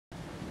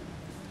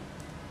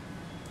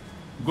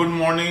Good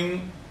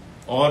morning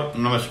or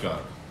namaskar.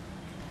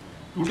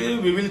 Today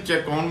we will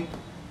check on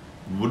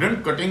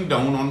wouldn't cutting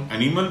down on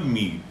animal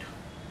meat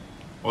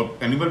or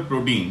animal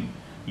protein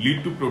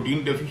lead to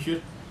protein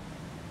deficit?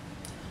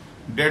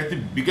 That's the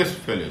biggest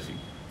fallacy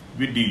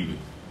we deal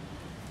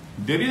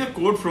with. There is a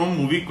quote from a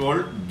movie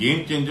called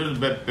Game Changers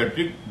by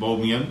Patrick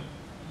Baumian,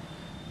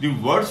 the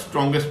world's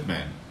strongest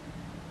man.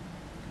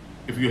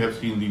 If you have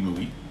seen the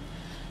movie,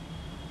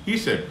 he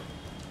said,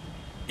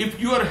 if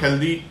you are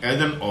healthy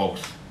as an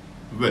ox,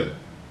 well,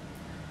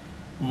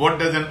 what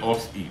does an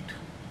ox eat?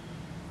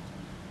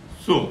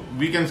 So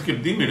we can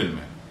skip the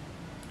middleman.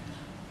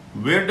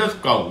 Where does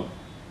cow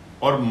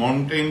or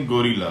mountain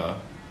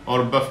gorilla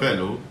or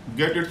buffalo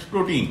get its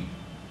protein?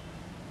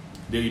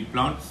 They eat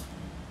plants.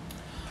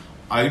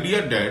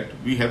 Idea that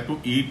we have to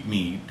eat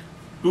meat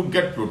to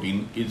get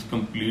protein is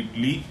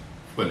completely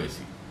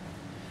fallacy.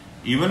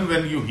 Even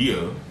when you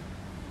hear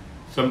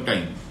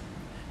sometimes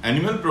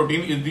animal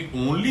protein is the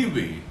only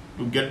way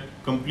to get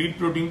complete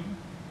protein,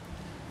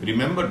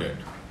 remember that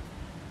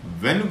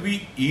when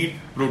we eat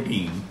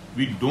protein,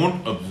 we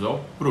don't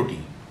absorb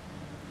protein.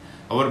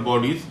 Our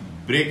bodies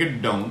break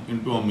it down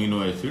into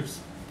amino acids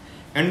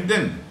and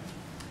then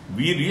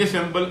we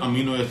reassemble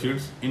amino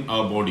acids in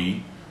our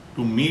body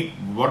to meet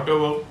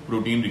whatever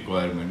protein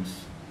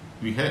requirements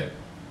we have.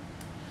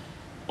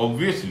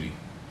 Obviously,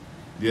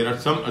 there are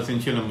some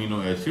essential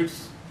amino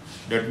acids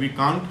that we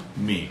can't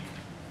make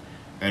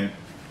and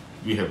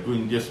we have to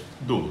ingest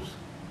those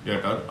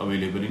that are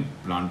available in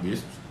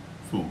plant-based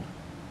food.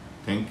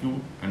 Thank you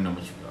and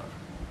namaskar.